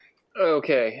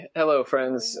Okay, hello,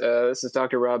 friends. This is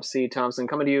Dr. Rob C. Thompson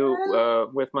coming to you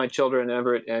with my children,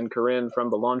 Everett and Corinne, from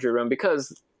the laundry room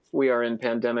because we are in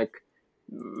pandemic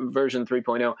version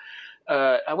 3.0.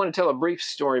 I want to tell a brief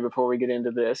story before we get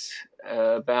into this.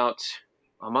 About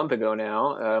a month ago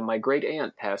now, my great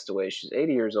aunt passed away. She's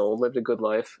 80 years old, lived a good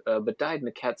life, but died in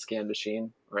a CAT scan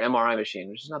machine, or MRI machine,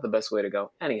 which is not the best way to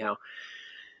go. Anyhow,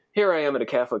 here I am at a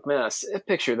Catholic mass.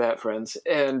 Picture that, friends.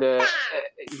 And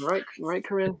right,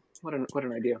 Corinne. What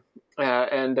an idea.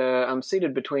 And I'm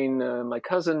seated between my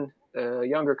cousin,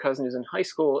 younger cousin who's in high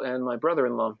school, and my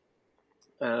brother-in-law.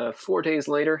 4 days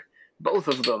later, both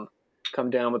of them come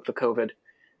down with the COVID.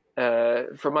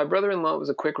 For my brother-in-law, it was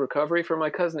a quick recovery. For my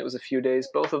cousin, it was a few days.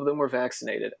 Both of them were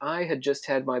vaccinated. I had just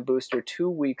had my booster 2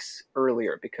 weeks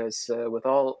earlier because, with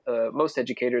all most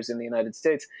educators in the United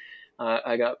States,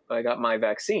 I got my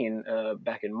vaccine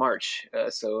back in March.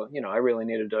 So I really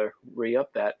needed to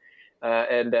re-up that.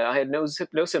 And I had no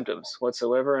symptoms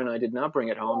whatsoever, and I did not bring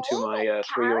it home to my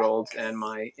 3-year-old and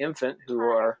my infant, who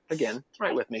are again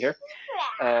right with me here.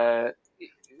 I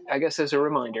guess as a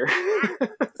reminder.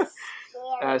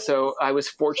 So I was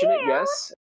fortunate,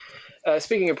 yes.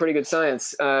 Speaking of pretty good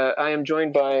science, I am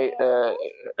joined by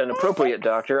an appropriate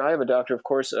doctor. I am a doctor, of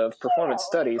course, of performance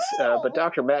studies, but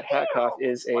Dr. Matt Hatkoff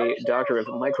is a doctor of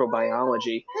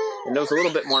microbiology and knows a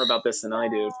little bit more about this than I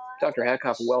do. Dr.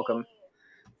 Hatkoff, welcome.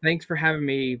 Thanks for having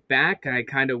me back. I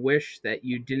kind of wish that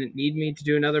you didn't need me to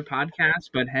do another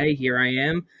podcast, but hey, here I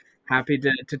am. Happy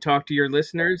to talk to your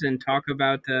listeners and talk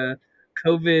about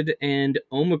COVID and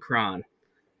Omicron.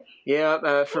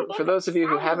 Yeah, for those of you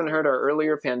who haven't heard our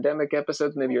earlier pandemic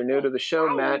episodes, maybe you're new to the show,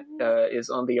 Matt is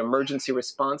on the emergency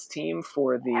response team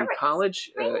for the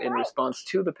college in response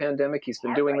to the pandemic. He's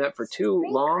been doing that for 2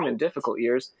 long and difficult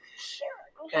years.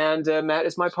 And Matt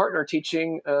is my partner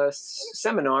teaching a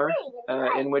seminar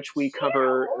in which we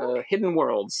cover hidden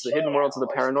worlds, the hidden worlds of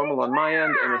the paranormal on my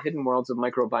end, and the hidden worlds of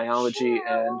microbiology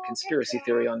and conspiracy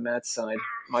theory on Matt's side.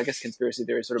 Well, I guess conspiracy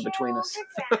theory is sort of between us.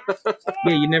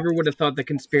 Yeah, you never would have thought the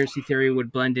conspiracy theory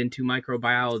would blend into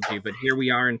microbiology, but here we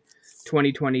are in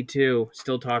 2022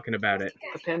 still talking about it.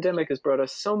 The pandemic has brought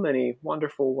us so many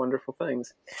wonderful, wonderful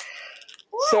things.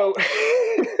 So,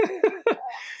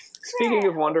 speaking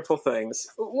of wonderful things,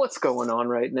 what's going on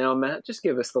right now, Matt? Just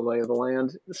give us the lay of the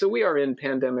land. So we are in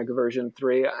pandemic version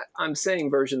 3. I'm saying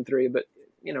version 3, but,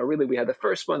 really we had the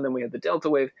first one, then we had the Delta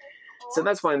wave. So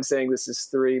that's why I'm saying this is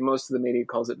 3. Most of the media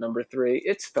calls it number 3.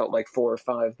 It's felt like 4 or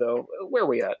 5, though. Where are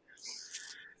we at?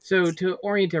 So to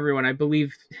orient everyone, I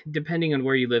believe, depending on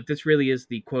where you live, this really is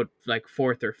the, quote, like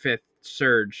 4th or 5th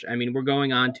surge. I mean, we're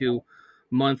going on to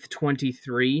month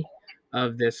 23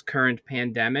 of this current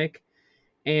pandemic.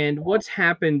 And what's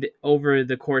happened over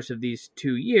the course of these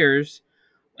 2 years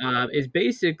is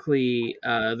basically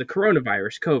the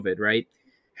coronavirus, COVID, right,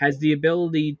 has the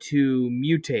ability to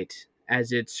mutate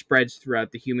as it spreads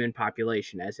throughout the human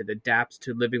population, as it adapts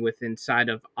to living within inside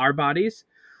of our bodies.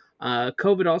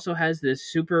 COVID also has this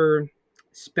super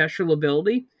special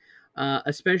ability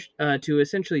to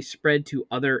essentially spread to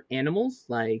other animals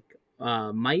like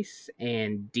mice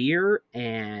and deer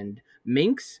and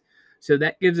minks. So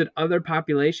that gives it other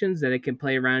populations that it can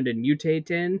play around and mutate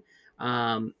in.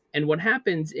 And what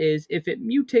happens is if it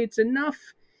mutates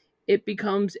enough, it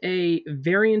becomes a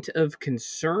variant of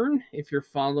concern if you're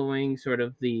following sort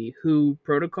of the WHO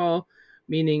protocol,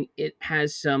 meaning it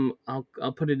has some, I'll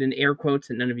put it in air quotes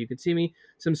and none of you can see me,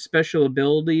 some special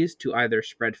abilities to either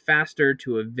spread faster,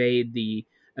 to evade the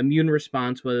immune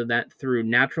response, whether that through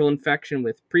natural infection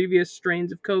with previous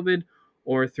strains of COVID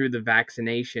or through the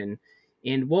vaccination.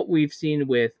 And what we've seen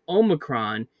with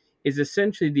Omicron is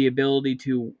essentially the ability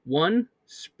to, one,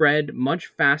 spread much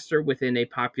faster within a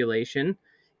population,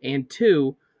 and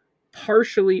 2,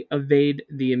 partially evade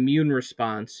the immune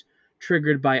response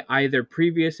triggered by either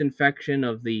previous infection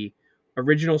of the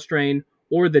original strain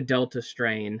or the Delta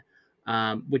strain,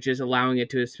 which is allowing it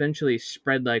to essentially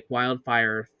spread like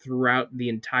wildfire throughout the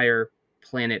entire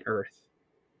planet Earth.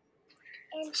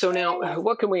 So now,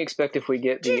 what can we expect if we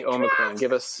get the Omicron?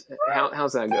 Give us,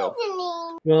 how's that go?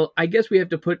 Well, I guess we have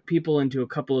to put people into a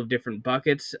couple of different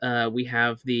buckets. We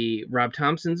have the Rob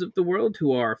Thompsons of the world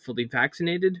who are fully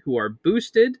vaccinated, who are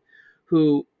boosted,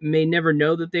 who may never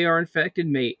know that they are infected,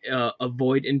 may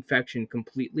avoid infection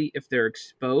completely if they're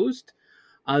exposed.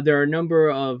 There are a number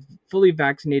of fully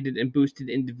vaccinated and boosted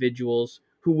individuals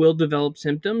who will develop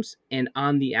symptoms, and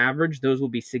on the average, those will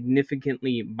be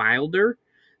significantly milder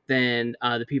than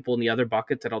the people in the other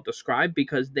buckets that I'll describe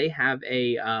because they have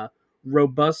a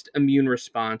robust immune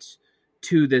response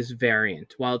to this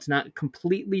variant. While it's not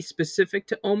completely specific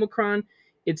to Omicron,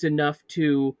 it's enough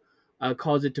to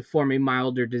cause it to form a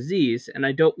milder disease. And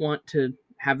I don't want to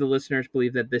have the listeners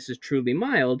believe that this is truly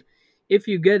mild. If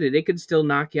you get it, it could still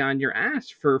knock you on your ass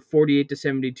for 48 to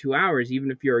 72 hours, even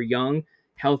if you're a young,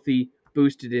 healthy,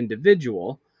 boosted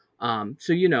individual. So,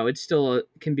 it still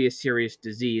can be a serious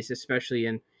disease, especially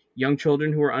in young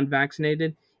children who are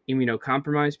unvaccinated,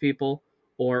 immunocompromised people,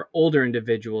 or older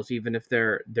individuals, even if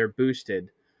they're boosted.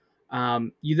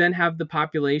 You then have the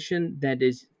population that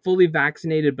is fully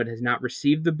vaccinated but has not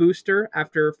received the booster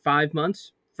after 5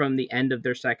 months from the end of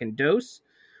their second dose,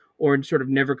 or sort of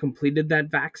never completed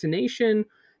that vaccination,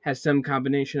 has some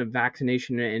combination of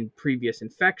vaccination and previous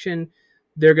infection.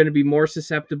 They're going to be more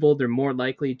susceptible. They're more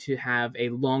likely to have a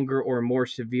longer or more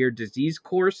severe disease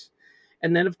course.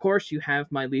 And then, of course, you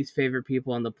have my least favorite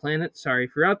people on the planet. Sorry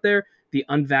if you're out there, the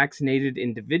unvaccinated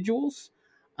individuals,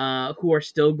 who are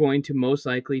still going to most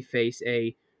likely face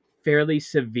a fairly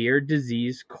severe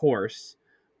disease course.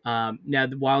 Now,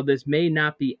 while this may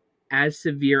not be as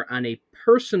severe on a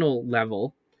personal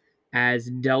level as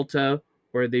Delta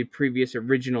or the previous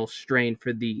original strain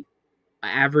for the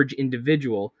average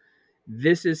individual,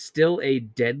 this is still a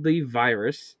deadly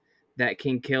virus that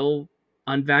can kill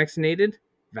unvaccinated,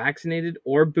 vaccinated,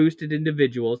 or boosted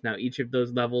individuals. Now, each of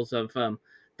those levels of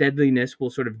deadliness will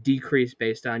sort of decrease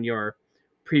based on your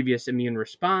previous immune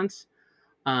response.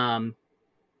 Um,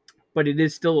 but it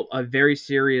is still a very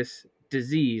serious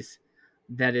disease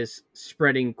that is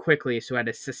spreading quickly. So, at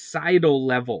a societal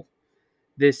level,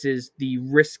 this is the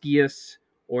riskiest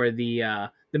or the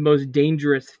most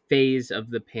dangerous phase of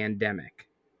the pandemic.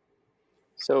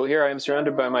 So here I am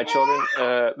surrounded by my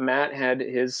children. Matt had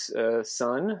his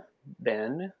son,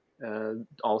 Ben,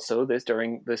 also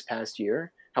during this past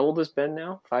year. How old is Ben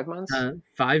now? 5 months?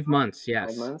 5 months, 5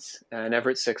 yes. months. And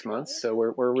Everett's 6 months. So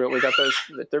we got those.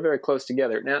 They're very close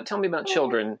together. Now, tell me about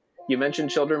children. You mentioned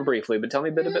children briefly, but tell me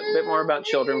a bit more about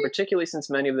children, particularly since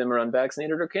many of them are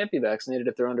unvaccinated or can't be vaccinated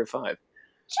if they're under 5.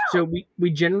 So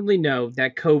we generally know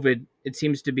that COVID, it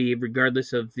seems to be,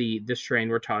 regardless of the strain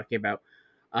we're talking about,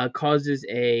 causes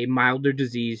a milder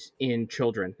disease in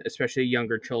children, especially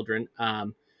younger children.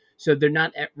 So they're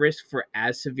not at risk for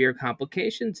as severe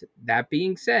complications. That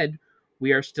being said,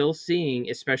 we are still seeing,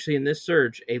 especially in this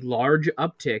surge, a large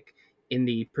uptick in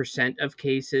the percent of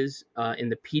cases in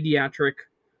the pediatric.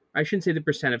 I shouldn't say the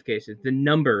percent of cases, the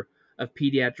number of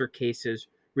pediatric cases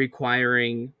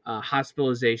requiring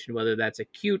hospitalization, whether that's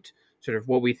acute, sort of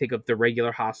what we think of the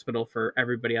regular hospital for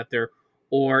everybody out there,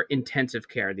 or intensive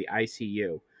care, the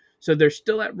ICU. So they're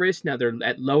still at risk. Now they're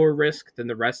at lower risk than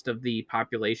the rest of the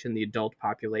population, the adult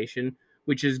population,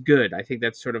 which is good. I think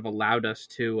that's sort of allowed us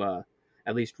to,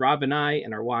 at least Rob and I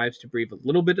and our wives, to breathe a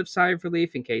little bit of sigh of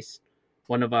relief in case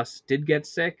one of us did get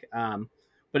sick.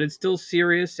 But it's still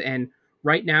serious. And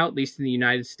right now, at least in the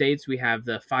United States, we have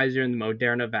the Pfizer and the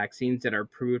Moderna vaccines that are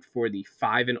approved for the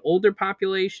 5 and older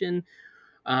population.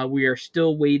 We are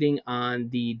still waiting on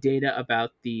the data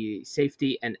about the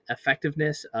safety and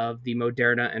effectiveness of the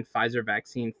Moderna and Pfizer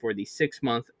vaccine for the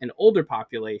 6-month and older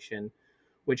population,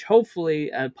 which hopefully,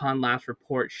 upon last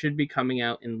report, should be coming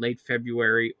out in late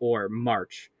February or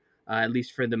March, at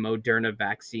least for the Moderna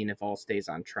vaccine, if all stays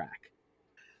on track.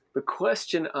 The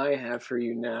question I have for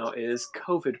you now is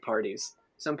COVID parties.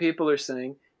 Some people are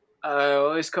saying,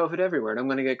 oh, there's COVID everywhere, and I'm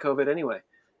going to get COVID anyway.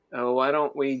 Why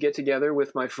don't we get together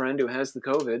with my friend who has the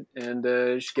COVID and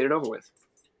just get it over with?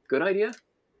 Good idea?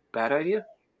 Bad idea?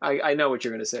 I know what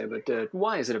you're going to say, but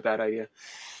why is it a bad idea?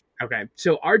 Okay,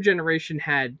 so our generation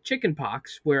had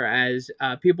chickenpox, whereas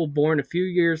people born a few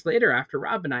years later after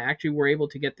Rob and I actually were able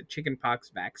to get the chickenpox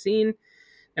vaccine.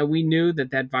 And we knew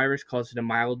that that virus causes a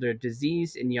milder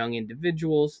disease in young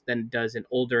individuals than it does in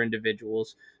older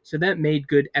individuals. So that made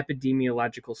good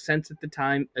epidemiological sense at the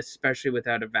time, especially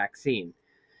without a vaccine.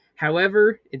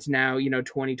 However, it's now,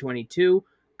 2022.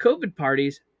 COVID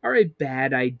parties are a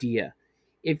bad idea.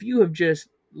 If you have just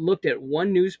looked at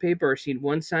one newspaper or seen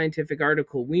one scientific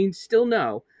article, we still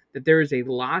know that there is a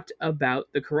lot about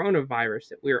the coronavirus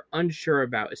that we are unsure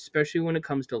about, especially when it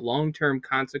comes to long-term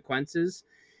consequences.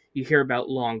 You hear about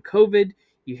long COVID,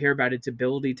 you hear about its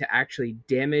ability to actually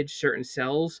damage certain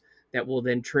cells that will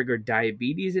then trigger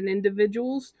diabetes in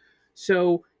individuals.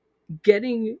 So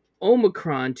getting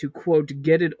Omicron to, quote,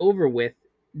 get it over with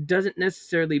doesn't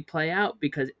necessarily play out,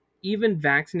 because even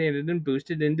vaccinated and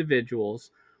boosted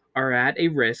individuals are at a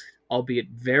risk, albeit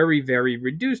very, very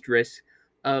reduced risk,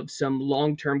 of some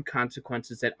long-term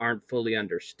consequences that aren't fully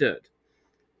understood.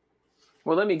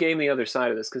 Well, let me game the other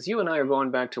side of this, because you and I are going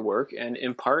back to work, and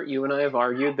in part, you and I have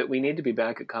argued that we need to be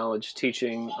back at college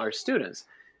teaching our students.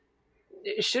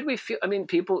 should we feel, I mean,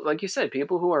 people, like you said,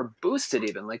 people who are boosted,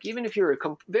 even if you're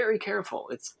very careful,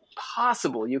 it's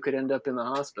possible you could end up in the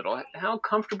hospital. How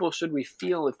comfortable should we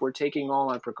feel if we're taking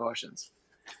all our precautions?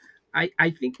 I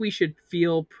think we should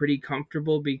feel pretty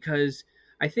comfortable because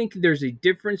I think there's a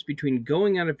difference between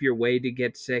going out of your way to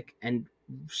get sick and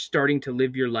starting to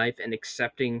live your life and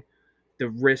accepting the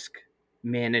risk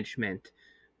management.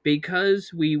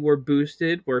 Because we were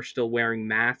boosted, we're still wearing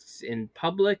masks in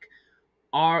public.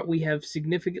 We have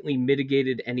significantly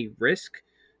mitigated any risk.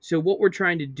 So what we're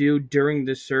trying to do during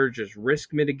the surge is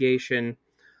risk mitigation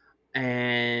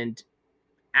and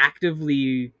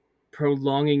actively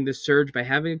prolonging the surge by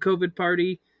having a COVID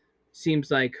party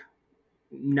seems like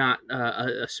not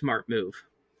a smart move.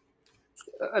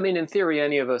 I mean, in theory,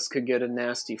 any of us could get a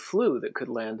nasty flu that could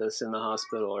land us in the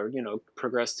hospital or,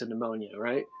 progress to pneumonia,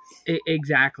 right?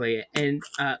 Exactly. And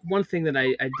one thing that I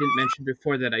didn't mention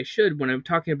before that I should, when I'm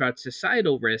talking about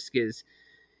societal risk, is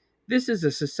this is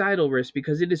a societal risk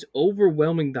because it is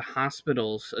overwhelming the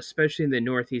hospitals, especially in the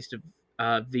northeast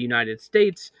of the United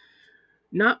States.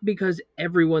 Not because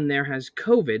everyone there has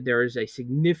COVID, there is a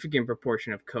significant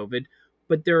proportion of COVID,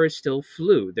 but there is still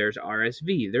flu, there's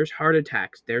RSV, there's heart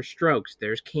attacks, there's strokes,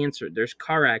 there's cancer, there's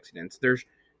car accidents, there's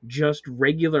just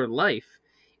regular life.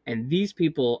 And these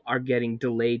people are getting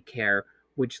delayed care,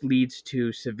 which leads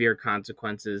to severe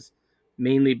consequences,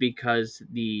 mainly because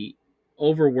the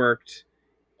overworked,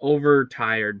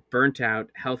 overtired, burnt out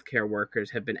healthcare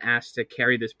workers have been asked to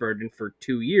carry this burden for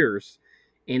 2 years,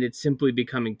 and it's simply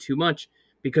becoming too much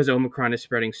because Omicron is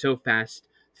spreading so fast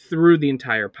through the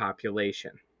entire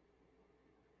population.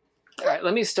 All right,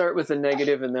 let me start with the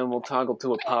negative, and then we'll toggle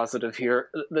to a positive here.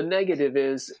 The negative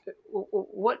is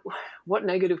what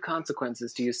negative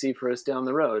consequences do you see for us down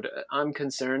the road? I'm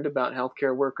concerned about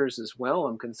healthcare workers as well.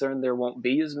 I'm concerned there won't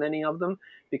be as many of them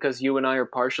because you and I are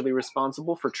partially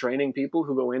responsible for training people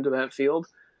who go into that field.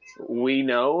 We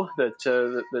know that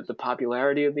the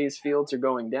popularity of these fields are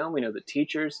going down. We know that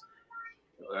teachers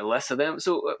are less of them.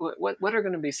 So, what are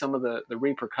going to be some of the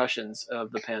repercussions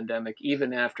of the pandemic,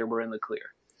 even after we're in the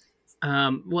clear?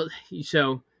 Well,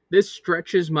 so this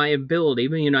stretches my ability.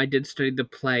 But I did study the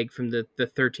plague from the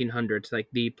 1300s, like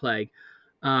the plague.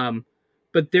 Um,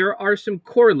 but there are some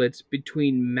correlates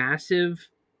between massive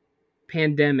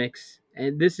pandemics,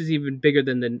 and this is even bigger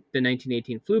than the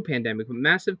 1918 flu pandemic, but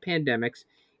massive pandemics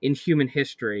in human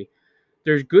history.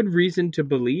 There's good reason to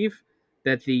believe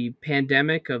that the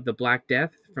pandemic of the Black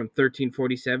Death from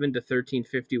 1347 to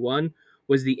 1351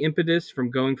 was the impetus from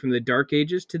going from the Dark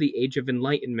Ages to the Age of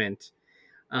Enlightenment.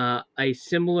 A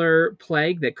similar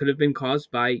plague that could have been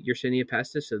caused by Yersinia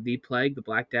pestis, so the plague, the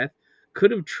Black Death,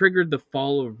 could have triggered the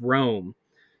fall of Rome.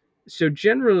 So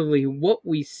generally, what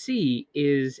we see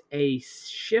is a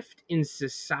shift in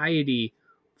society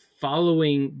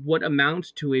following what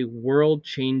amounts to a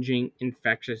world-changing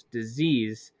infectious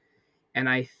disease. And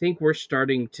I think we're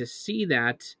starting to see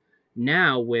that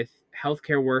now with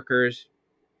healthcare workers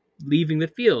leaving the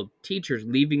field, teachers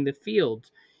leaving the field.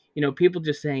 People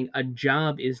just saying a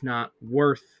job is not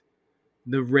worth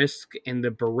the risk and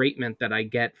the beratement that I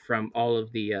get from all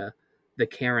of the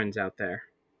Karens out there.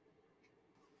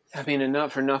 I mean, and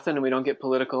not for nothing, and we don't get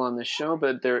political on this show,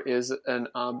 but there is an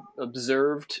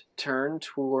observed turn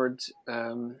towards,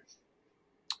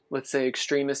 let's say,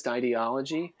 extremist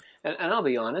ideology. And I'll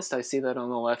be honest, I see that on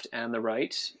the left and the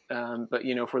right. But,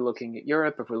 if we're looking at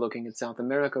Europe, if we're looking at South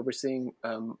America, we're seeing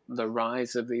the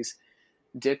rise of these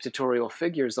dictatorial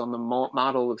figures on the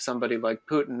model of somebody like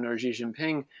Putin or Xi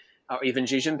Jinping. Or even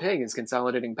Xi Jinping is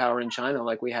consolidating power in China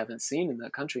like we haven't seen in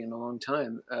that country in a long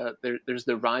time. There's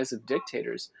the rise of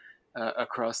dictators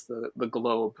across the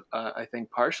globe, I think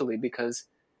partially because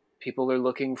people are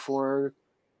looking for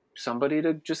somebody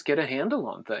to just get a handle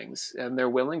on things, and they're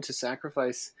willing to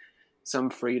sacrifice some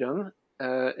freedom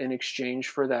in exchange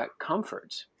for that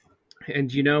comfort.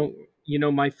 And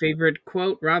my favorite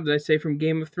quote, Rob, that I say from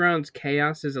Game of Thrones: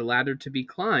 "Chaos is a ladder to be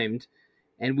climbed,"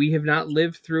 and we have not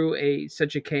lived through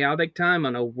such a chaotic time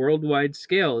on a worldwide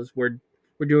scale as we're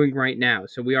doing right now.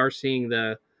 So we are seeing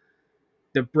the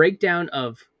breakdown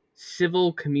of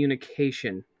civil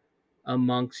communication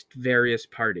amongst various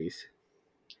parties.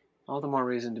 All the more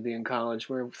reason to be in college,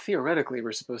 where theoretically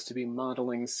we're supposed to be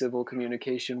modeling civil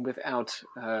communication without,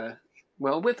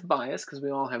 with bias, because we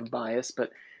all have bias,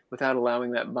 but without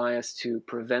allowing that bias to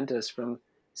prevent us from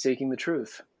seeking the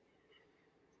truth.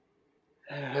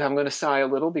 I'm going to sigh a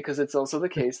little because it's also the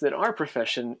case that our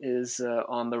profession is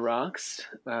on the rocks.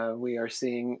 We are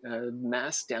seeing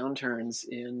mass downturns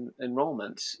in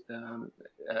enrollment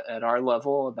at our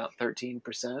level, about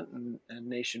 13%, and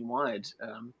nationwide,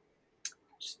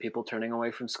 just people turning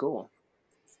away from school.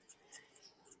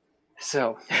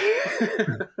 So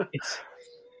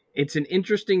it's an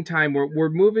interesting time. We're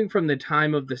moving from the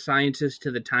time of the scientists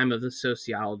to the time of the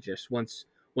sociologists. Once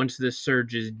this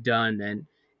surge is done and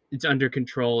it's under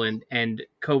control, and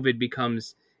COVID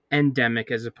becomes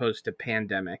endemic as opposed to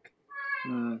pandemic.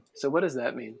 So what does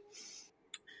that mean?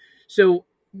 So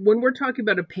when we're talking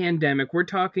about a pandemic, we're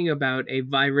talking about a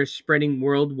virus spreading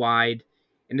worldwide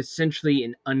and essentially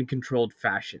in uncontrolled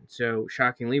fashion. So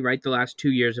shockingly, right, the last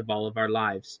 2 years of all of our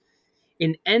lives.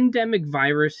 An endemic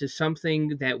virus is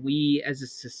something that we as a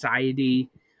society,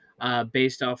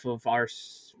 based off of our,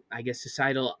 I guess,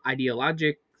 societal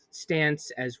ideologic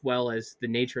stance, as well as the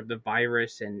nature of the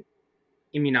virus and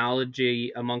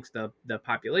immunology amongst the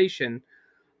population,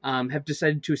 have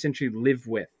decided to essentially live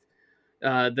with.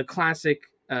 The classic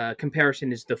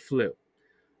comparison is the flu.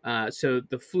 So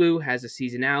the flu has a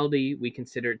seasonality. We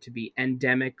consider it to be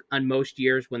endemic on most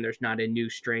years when there's not a new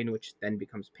strain, which then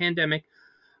becomes pandemic.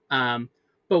 Um,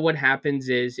 but what happens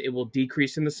is it will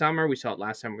decrease in the summer. We saw it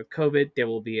last summer with COVID. There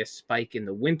will be a spike in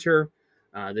the winter.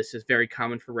 This is very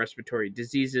common for respiratory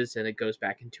diseases, and it goes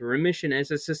back into remission. As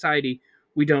a society,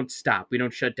 we don't stop. We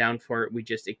don't shut down for it. We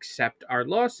just accept our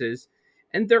losses.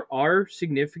 And there are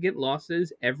significant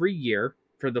losses every year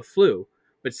for the flu.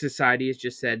 But society has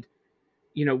just said,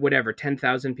 whatever,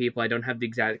 10,000 people. I don't have the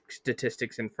exact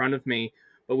statistics in front of me,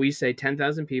 but we say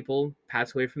 10,000 people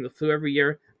pass away from the flu every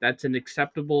year. That's an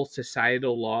acceptable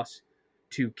societal loss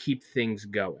to keep things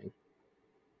going.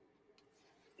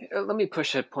 Let me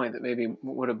push a point that maybe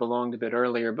would have belonged a bit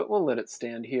earlier, but we'll let it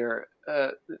stand here.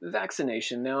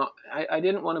 Vaccination. Now, I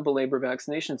didn't want to belabor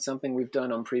vaccination. It's something we've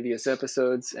done on previous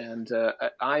episodes, and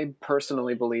I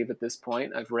personally believe at this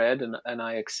point, I've read and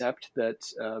I accept that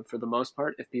for the most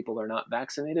part, if people are not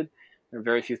vaccinated, there are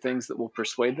very few things that will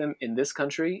persuade them. In this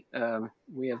country,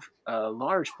 we have a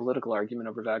large political argument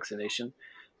over vaccination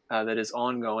that is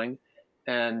ongoing.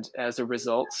 And as a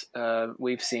result,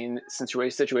 we've seen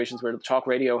situations where talk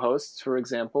radio hosts, for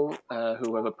example,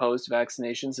 who have opposed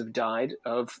vaccinations have died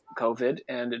of COVID,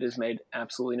 and it has made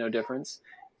absolutely no difference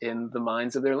in the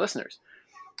minds of their listeners.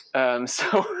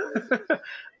 So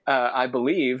I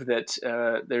believe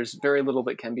that there's very little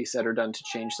that can be said or done to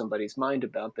change somebody's mind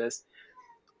about this.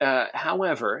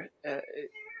 However,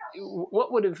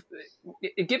 what would have,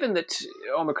 given that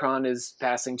Omicron is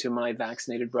passing to my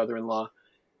vaccinated brother-in-law,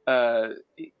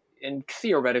 and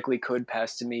theoretically could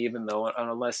pass to me, even though on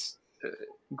a less,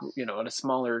 on a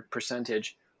smaller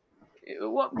percentage.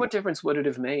 What difference would it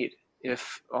have made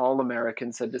if all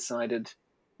Americans had decided,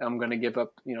 I'm going to give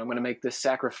up, I'm going to make this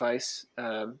sacrifice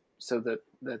so that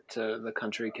the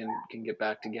country can get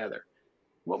back together?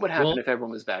 What would happen if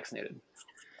everyone was vaccinated?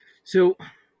 So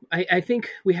I think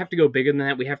we have to go bigger than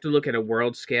that. We have to look at a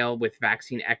world scale with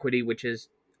vaccine equity, which is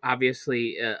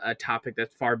obviously a topic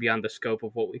that's far beyond the scope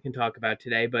of what we can talk about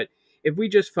today. But if we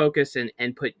just focus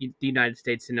and put the United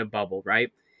States in a bubble,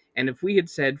 right? And if we had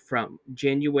said from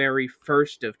January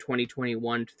 1st of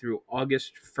 2021 through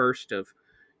August 1st of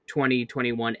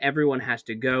 2021, everyone has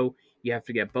to go. You have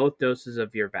to get both doses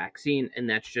of your vaccine, and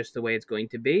that's just the way it's going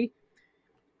to be.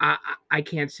 I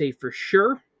can't say for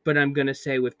sure, but I'm going to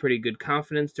say with pretty good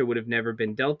confidence there would have never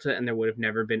been Delta and there would have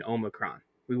never been Omicron.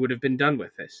 We would have been done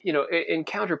with this. In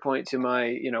counterpoint to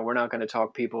my, we're not going to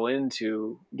talk people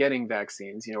into getting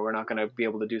vaccines. We're not going to be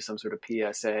able to do some sort of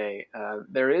PSA.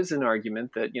 There is an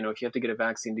argument that, if you have to get a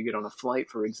vaccine to get on a flight,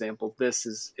 for example, this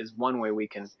is one way we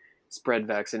can spread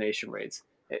vaccination rates.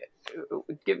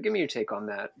 Give me your take on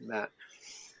that, Matt.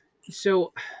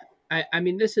 So, I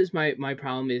mean, this is my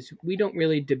problem is we don't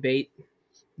really debate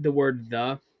the word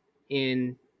 "the"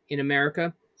 in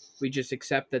America. We just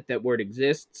accept that word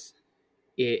exists.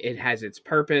 It has its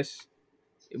purpose.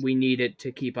 We need it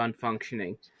to keep on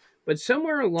functioning. But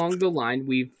somewhere along the line,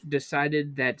 we've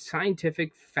decided that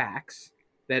scientific facts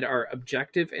that are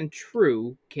objective and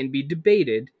true can be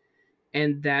debated,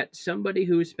 and that somebody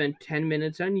who spent 10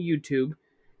 minutes on YouTube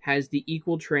has the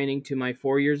equal training to my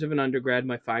 4 years of an undergrad,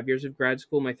 my 5 years of grad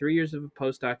school, my 3 years of a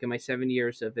postdoc, and my 7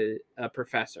 years of a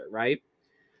professor, right?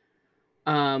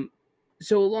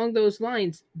 So along those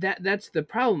lines, that's the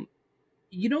problem.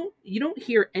 You don't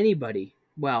hear anybody.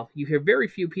 Well, you hear very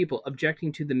few people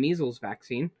objecting to the measles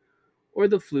vaccine, or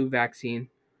the flu vaccine,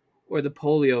 or the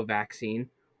polio vaccine,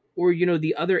 or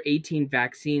the other 18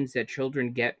 vaccines that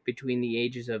children get between the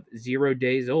ages of 0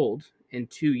 days old and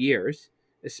 2 years,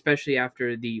 especially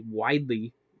after the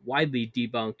widely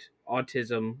debunked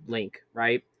autism link,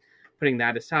 right? Putting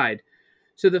that aside.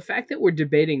 So the fact that we're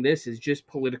debating this is just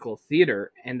political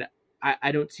theater, and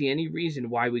I don't see any reason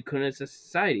why we couldn't as a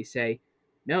society say,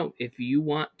 no, if you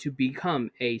want to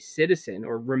become a citizen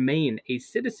or remain a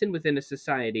citizen within a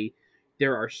society,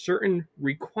 there are certain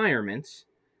requirements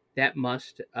that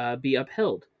must be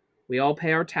upheld. We all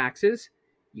pay our taxes,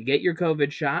 you get your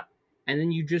COVID shot, and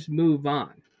then you just move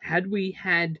on. Had we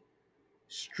had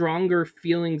stronger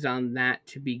feelings on that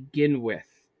to begin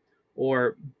with,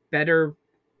 or better,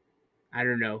 I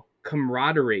don't know,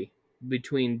 camaraderie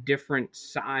between different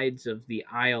sides of the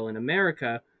aisle in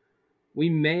America, we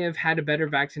may have had a better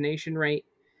vaccination rate.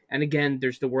 And again,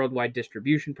 there's the worldwide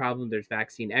distribution problem, there's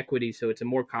vaccine equity, so it's a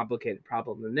more complicated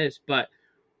problem than this, but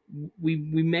we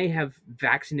may have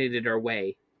vaccinated our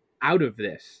way out of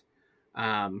this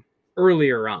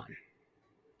earlier on.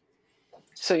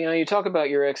 So, you talk about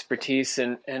your expertise,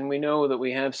 and we know that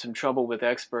we have some trouble with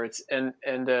experts. And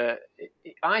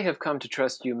I have come to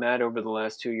trust you, Matt, over the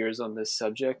last 2 years on this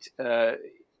subject,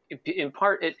 in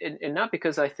part, and not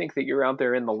because I think that you're out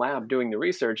there in the lab doing the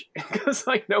research, because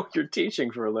I know you're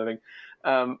teaching for a living,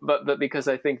 but because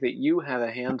I think that you have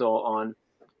a handle on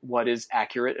what is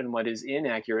accurate and what is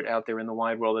inaccurate out there in the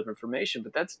wide world of information.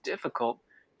 But that's difficult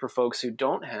for folks who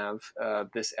don't have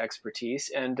this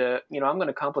expertise. And, I'm going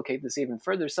to complicate this even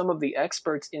further. Some of the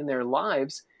experts in their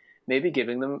lives may be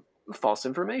giving them false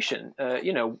information.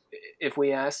 If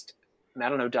we asked, I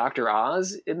don't know, Dr.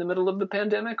 Oz in the middle of the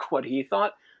pandemic, what he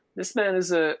thought, this man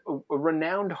is a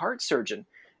renowned heart surgeon.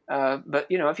 But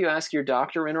if you ask your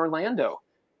doctor in Orlando,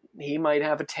 he might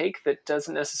have a take that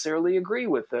doesn't necessarily agree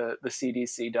with the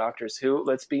CDC doctors who,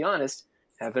 let's be honest,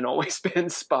 haven't always been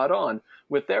spot on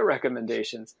with their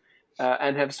recommendations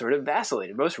and have sort of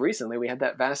vacillated. Most recently, we had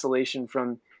that vacillation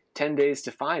from 10 days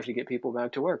to 5 to get people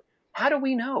back to work. How do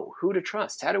we know who to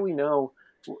trust? How do we know?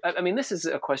 I mean, this is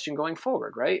a question going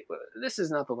forward, right? This is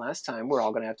not the last time we're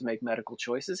all going to have to make medical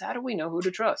choices. How do we know who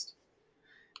to trust?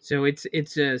 So it's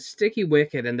a sticky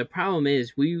wicket, and the problem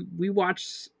is we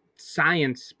watch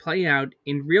science play out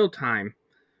in real time,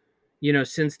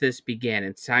 since this began.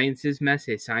 And science is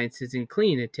messy, science isn't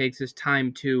clean. It takes us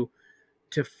time to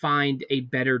find a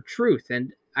better truth.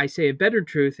 And I say a better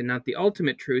truth and not the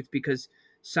ultimate truth, because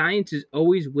science is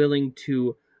always willing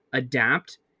to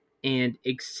adapt and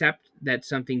accept that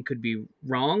something could be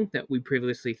wrong that we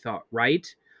previously thought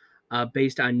right,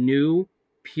 based on new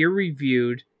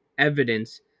peer-reviewed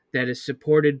evidence that is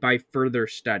supported by further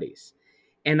studies.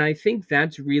 And I think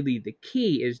that's really the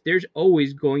key, is there's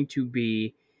always going to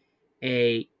be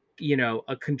a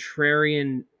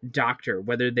contrarian doctor,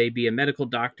 whether they be a medical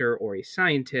doctor or a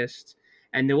scientist,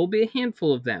 and there will be a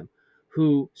handful of them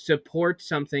who support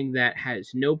something that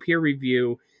has no peer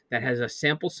review, that has a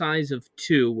sample size of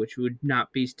 2, which would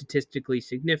not be statistically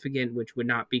significant, which would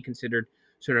not be considered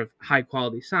sort of high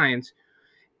quality science.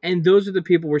 And those are the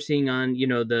people we're seeing on,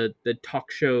 the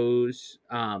talk shows,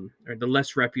 or the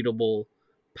less reputable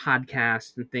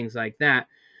podcasts and things like that.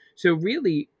 So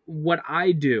really what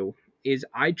I do is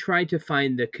I try to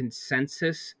find the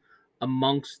consensus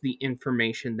amongst the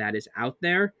information that is out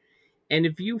there. And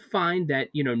if you find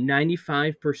that,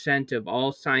 95% of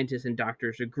all scientists and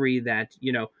doctors agree that,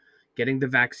 getting the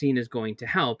vaccine is going to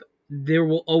help, there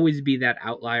will always be that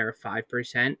outlier of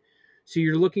 5%. So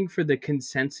you're looking for the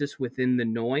consensus within the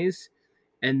noise,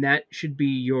 and that should be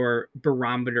your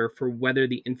barometer for whether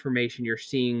the information you're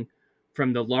seeing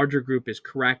from the larger group is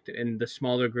correct and the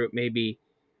smaller group maybe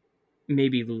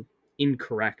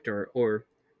incorrect or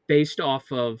based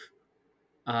off of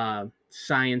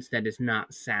science that is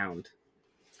not sound.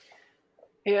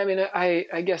 Yeah, I mean,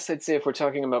 I guess I'd say if we're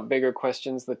talking about bigger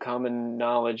questions, the common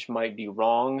knowledge might be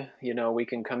wrong. We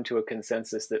can come to a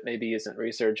consensus that maybe isn't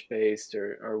research-based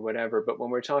or whatever. But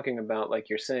when we're talking about, like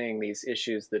you're saying, these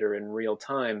issues that are in real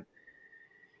time,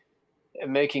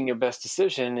 making your best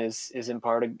decision is in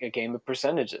part a game of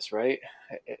percentages, right?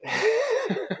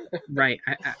 Right.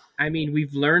 I mean,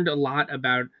 we've learned a lot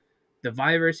about the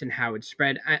virus and how it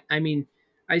spread. I mean,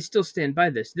 I still stand by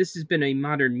this. This has been a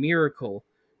modern miracle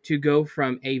to go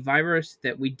from a virus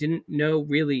that we didn't know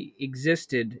really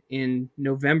existed in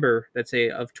November, let's say,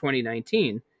 of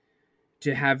 2019,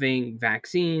 to having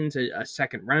vaccines, a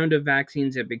second round of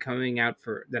vaccines that have been coming out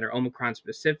that are Omicron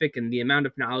specific, and the amount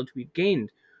of knowledge we've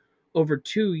gained over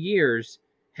 2 years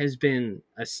has been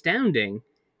astounding.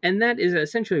 And that is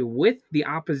essentially with the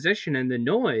opposition and the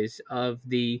noise of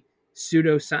the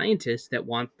pseudoscientists that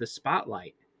want the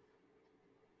spotlight.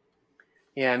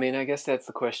 Yeah, I mean, I guess that's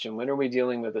the question. When are we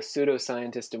dealing with a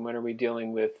pseudoscientist, and when are we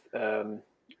dealing with,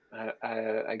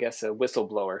 I guess, a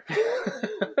whistleblower,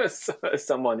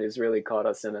 someone who's really caught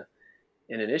us in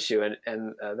an issue,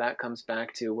 and that comes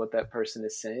back to what that person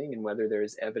is saying and whether there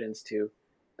is evidence to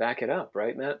back it up,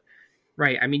 right, Matt?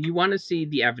 Right. I mean, you want to see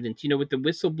the evidence. With the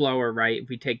whistleblower, right? If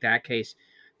we take that case,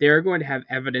 they're going to have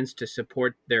evidence to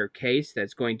support their case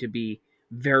that's going to be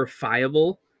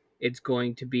verifiable it's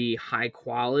going to be high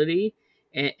quality,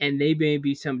 and they may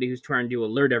be somebody who's trying to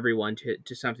alert everyone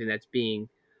to something that's being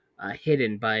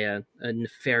hidden by a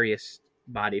nefarious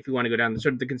body, if you want to go down the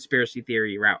sort of the conspiracy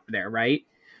theory route there, right?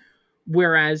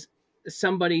 Whereas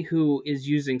somebody who is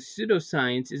using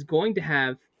pseudoscience is going to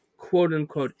have quote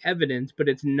unquote evidence, but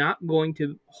it's not going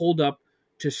to hold up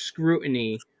to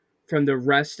scrutiny from the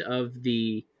rest of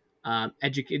the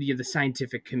the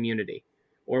scientific community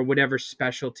or whatever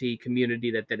specialty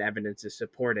community that evidence is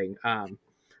supporting.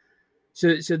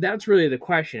 So that's really the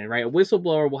question, right? A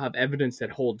whistleblower will have evidence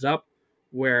that holds up,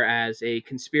 whereas a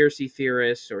conspiracy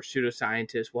theorist or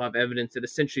pseudoscientist will have evidence that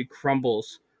essentially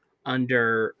crumbles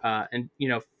under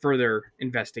further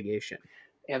investigation.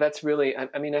 Yeah, that's really,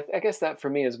 I mean, I guess that for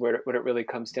me is what it really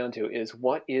comes down to is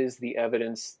what is the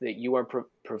evidence that you are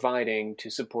providing to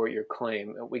support your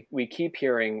claim? We keep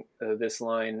hearing this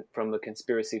line from the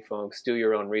conspiracy folks, do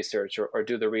your own research or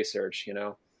do the research, you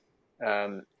know.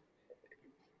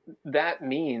 That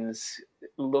means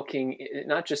looking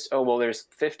not just, oh, well, there's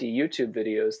 50 YouTube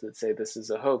videos that say this is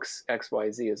a hoax,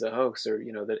 XYZ is a hoax, or,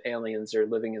 you know, that aliens are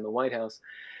living in the White House.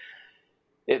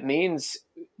 It means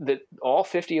that all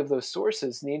 50 of those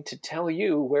sources need to tell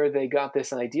you where they got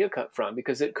this idea cut from,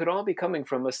 because it could all be coming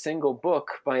from a single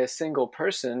book by a single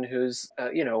person who's,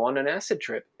 on an acid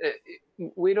trip.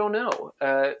 We don't know.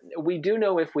 We do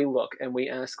know if we look and we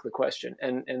ask the question.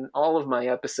 And all of my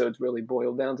episodes really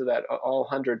boil down to that, all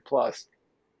 100 plus.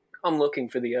 I'm looking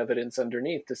for the evidence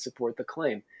underneath to support the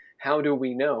claim. How do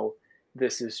we know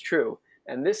this is true?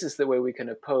 And this is the way we can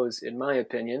oppose, in my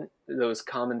opinion, those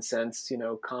common sense,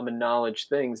 common knowledge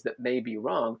things that may be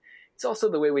wrong. It's also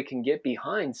the way we can get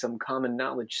behind some common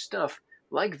knowledge stuff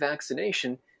like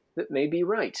vaccination that may be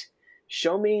right.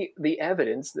 Show me the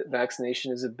evidence that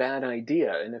vaccination is a bad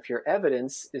idea. And if your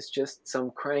evidence is just some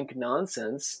crank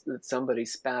nonsense that somebody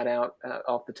spat out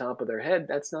off the top of their head,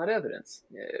 that's not evidence.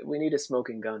 We need a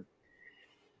smoking gun.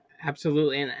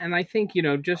 Absolutely. And I think,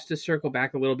 just to circle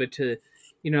back a little bit to,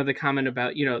 the comment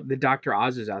about, the Dr.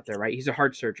 Oz is out there, right? He's a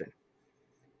heart surgeon.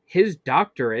 His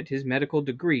doctorate, his medical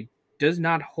degree, does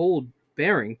not hold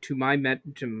bearing to I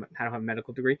don't have a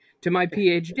medical degree, to my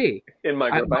PhD. In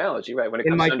microbiology, right? When it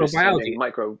comes to understanding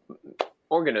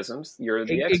microorganisms, you're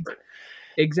the expert.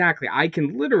 Exactly. I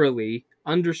can literally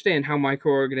understand how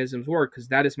microorganisms work because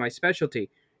that is my specialty.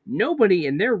 Nobody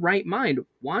in their right mind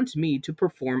wants me to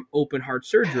perform open heart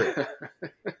surgery.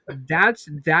 That's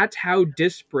how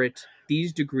disparate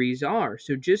these degrees are.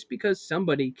 So just because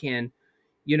somebody can,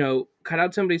 cut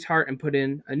out somebody's heart and put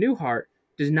in a new heart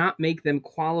does not make them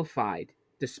qualified,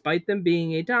 despite them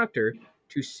being a doctor,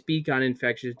 to speak on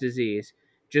infectious disease,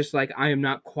 just like I am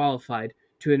not qualified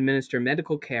to administer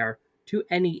medical care to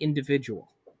any individual.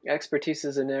 Expertise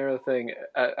is a narrow thing.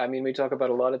 I mean, we talk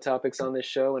about a lot of topics on this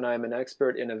show, and I'm an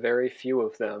expert in a very few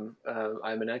of them.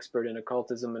 I'm an expert in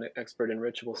occultism and an expert in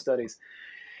ritual studies.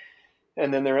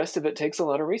 And then the rest of it takes a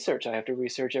lot of research. I have to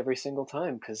research every single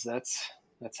time because that's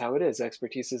how it is.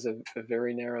 Expertise is a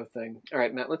very narrow thing. All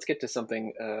right, Matt, let's get to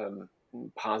something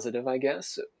positive, I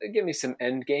guess. Give me some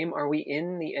end game. Are we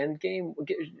in the end game?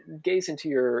 Gaze into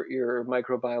your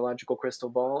microbiological crystal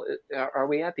ball. Are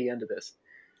we at the end of this?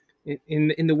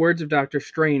 In the words of Dr.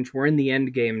 Strange, we're in the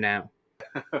end game now.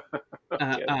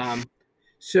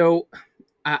 So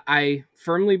I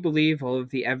firmly believe all of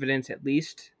the evidence, at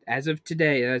least as of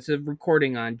today, as of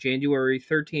recording on January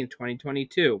 13th,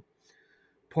 2022,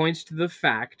 points to the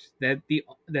fact that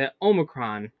that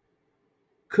Omicron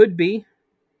could be,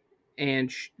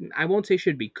 and I won't say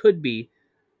should be, could be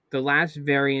the last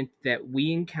variant that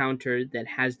we encounter that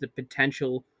has the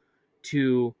potential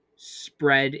to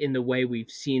spread in the way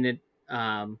we've seen it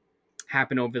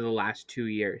happen over the last 2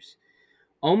 years.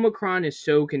 Omicron is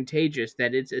so contagious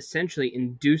that it's essentially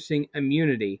inducing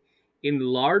immunity in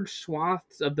large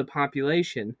swaths of the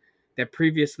population that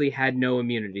previously had no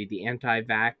immunity, the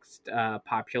anti-vaxxed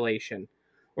population,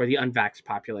 or the unvaxxed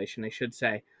population, I should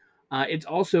say. It's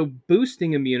also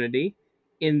boosting immunity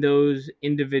in those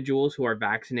individuals who are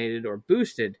vaccinated or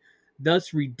boosted,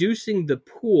 thus reducing the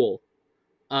pool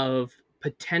of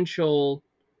potential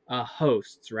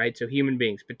hosts, right? So human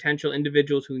beings, potential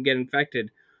individuals who can get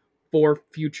infected for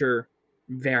future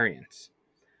variants.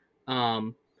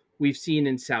 We've seen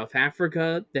in South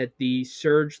Africa that the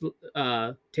surge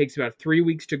takes about 3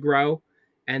 weeks to grow,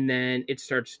 and then it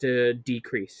starts to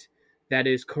decrease. That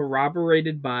is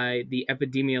corroborated by the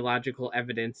epidemiological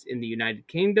evidence in the United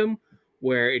Kingdom,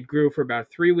 where it grew for about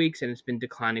 3 weeks and it's been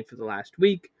declining for the last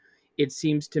week. It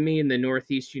seems to me in the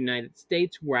Northeast United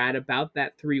States, we're at about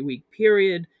that 3-week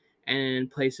period, and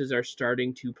places are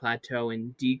starting to plateau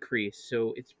and decrease.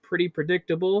 So it's pretty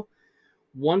predictable.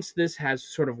 once this has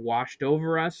sort of washed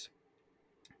over us,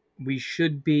 we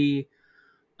should be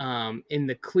in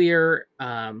the clear.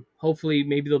 Hopefully,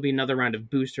 maybe there'll be another round of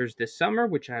boosters this summer,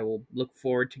 which I will look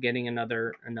forward to getting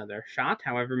another shot.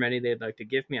 However many they'd like to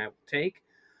give me, I will take.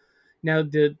 Now,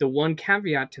 the one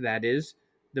caveat to that is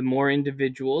the more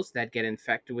individuals that get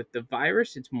infected with the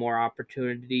virus, it's more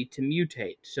opportunity to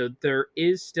mutate. So there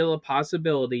is still a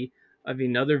possibility of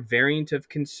another variant of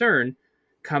concern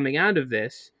coming out of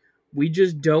this. We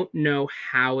just don't know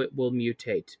how it will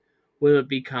mutate. Will it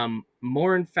become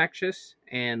more infectious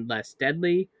and less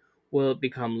deadly? Will it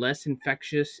become less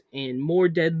infectious and more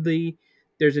deadly?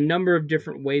 There's a number of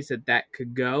different ways that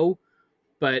could go,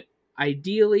 but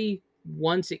ideally,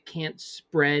 once it can't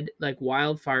spread like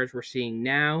wildfires we're seeing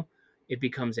now, it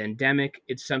becomes endemic.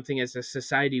 It's something as a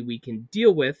society we can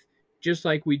deal with, just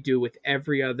like we do with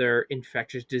every other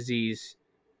infectious disease,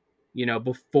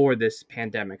 before this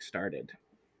pandemic started.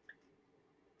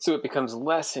 So it becomes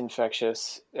less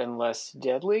infectious and less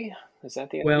deadly? Is that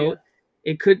the Well,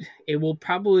 idea? it will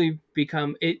probably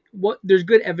become it. What there's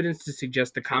good evidence to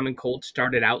suggest the common cold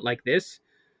started out like this.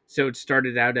 So it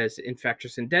started out as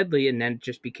infectious and deadly, and then it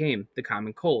just became the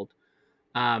common cold.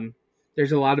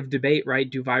 There's a lot of debate, right?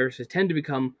 Do viruses tend to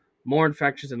become more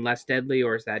infectious and less deadly,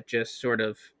 or is that just sort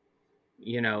of,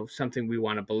 something we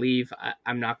want to believe?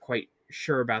 I'm not quite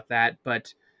sure about that,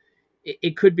 but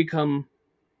it could become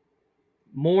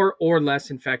more or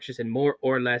less infectious and more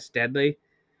or less deadly.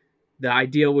 The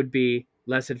ideal would be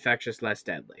less infectious, less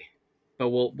deadly, but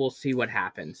we'll see what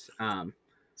happens.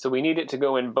 So we need it to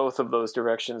go in both of those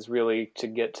directions, really, to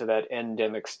get to that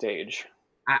endemic stage.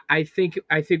 I think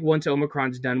once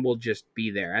Omicron's done, we'll just be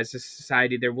there. As a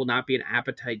society, there will not be an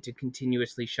appetite to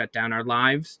continuously shut down our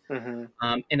lives.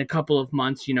 Mm-hmm. In a couple of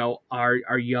months,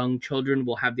 our young children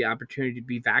will have the opportunity to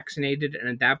be vaccinated, and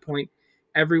at that point,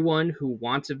 everyone who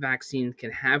wants a vaccine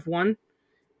can have one.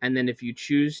 And then if you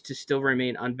choose to still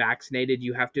remain unvaccinated,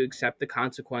 you have to accept the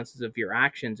consequences of your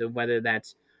actions, of whether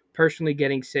that's personally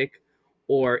getting sick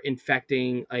or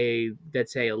infecting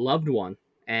let's say, a loved one,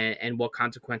 and what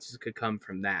consequences could come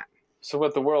from that. So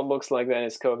what the world looks like then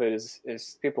is COVID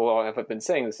is people all have been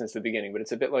saying this since the beginning, but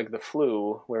it's a bit like the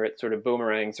flu, where it sort of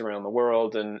boomerangs around the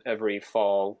world, and every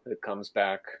fall it comes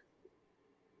back,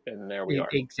 and there we are.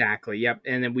 Exactly. Yep.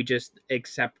 And then we just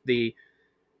accept the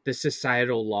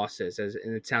societal losses,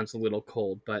 and it sounds a little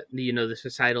cold, but the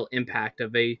societal impact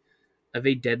of a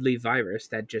deadly virus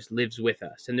that just lives with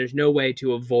us, and there's no way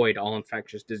to avoid all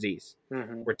infectious disease.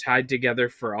 Mm-hmm. We're tied together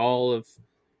for all of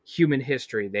human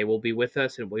history. They will be with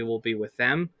us, and we will be with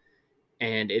them,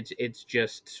 and it's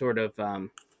just sort of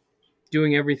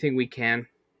doing everything we can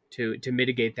to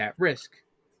mitigate that risk.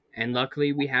 And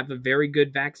luckily, we have a very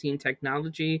good vaccine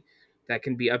technology that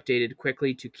can be updated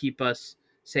quickly to keep us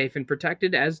safe and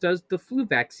protected, as does the flu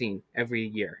vaccine every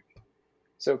year.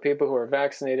 So people who are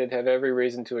vaccinated have every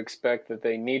reason to expect that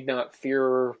they need not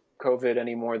fear COVID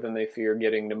any more than they fear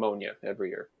getting pneumonia every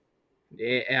year.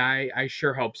 I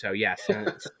sure hope so. Yes,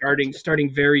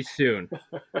 starting very soon.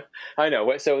 I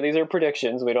know. So these are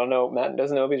predictions. We don't know. Matt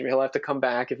doesn't know if he'll have to come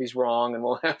back if he's wrong, and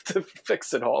we'll have to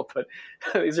fix it all. But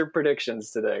these are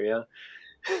predictions today. Yeah.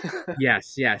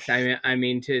 Yes. I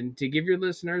mean to give your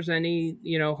listeners any,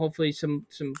 hopefully some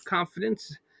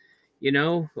confidence.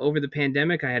 Over the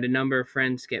pandemic, I had a number of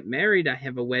friends get married. I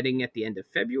have a wedding at the end of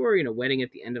February and a wedding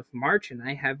at the end of March, and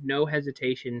I have no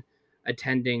hesitation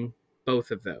attending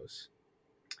both of those.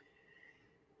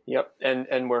 Yep,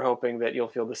 and we're hoping that you'll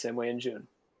feel the same way in June.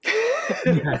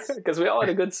 Yes, because we all had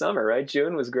a good summer, right?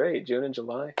 June was great. June and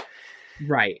July.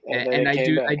 Right, and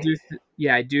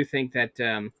I do think that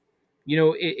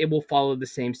it will follow the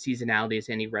same seasonality as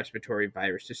any respiratory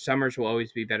virus. So summers will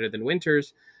always be better than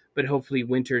winters, but hopefully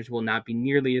winters will not be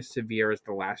nearly as severe as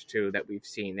the last two that we've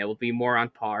seen. They will be more on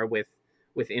par with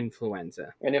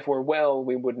influenza. And if we're well,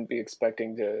 we wouldn't be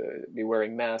expecting to be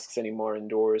wearing masks anymore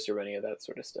indoors or any of that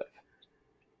sort of stuff.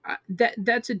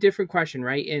 That's a different question,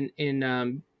 right?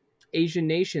 In Asian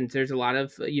nations, there's a lot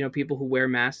of people who wear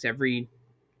masks every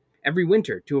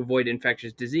winter to avoid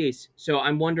infectious disease. So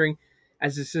I'm wondering,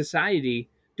 as a society,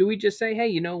 do we just say, hey,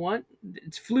 you know what?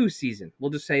 It's flu season.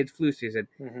 We'll just say it's flu season.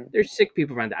 Mm-hmm. There's sick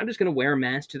people around. I'm just going to wear a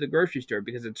mask to the grocery store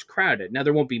because it's crowded. Now,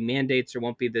 there won't be mandates. There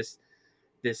won't be this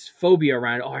phobia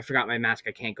around, oh, I forgot my mask,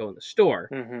 I can't go in the store.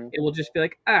 Mm-hmm. It will just be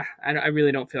like, I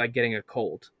really don't feel like getting a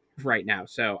cold right now,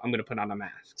 so I'm going to put on a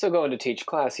mask. So going to teach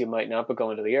class, you might not, but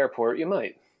going to the airport, you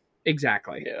might.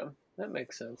 Exactly. Yeah, that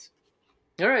makes sense.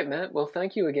 All right, Matt. Well,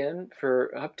 thank you again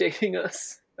for updating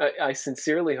us. I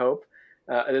sincerely hope.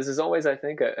 This is always, I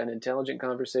think, an intelligent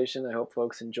conversation. I hope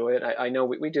folks enjoy it. I know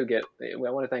we do get. I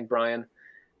want to thank Brian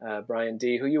Brian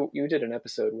D., who you did an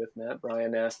episode with, Matt.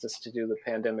 Brian asked us to do the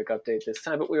pandemic update this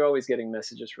time, but we're always getting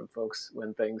messages from folks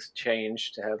when things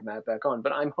change to have Matt back on.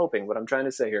 But I'm hoping, what I'm trying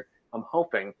to say here, I'm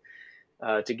hoping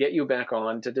to get you back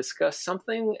on to discuss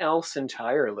something else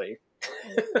entirely.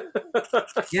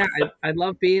 Yeah, I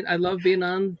love being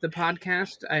on the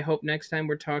podcast. I hope next time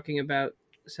we're talking about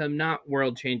some not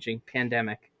world-changing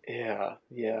pandemic. Yeah.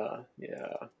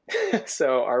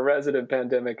 So our resident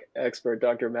pandemic expert,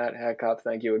 Dr. Matt Hackop,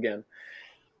 thank you again.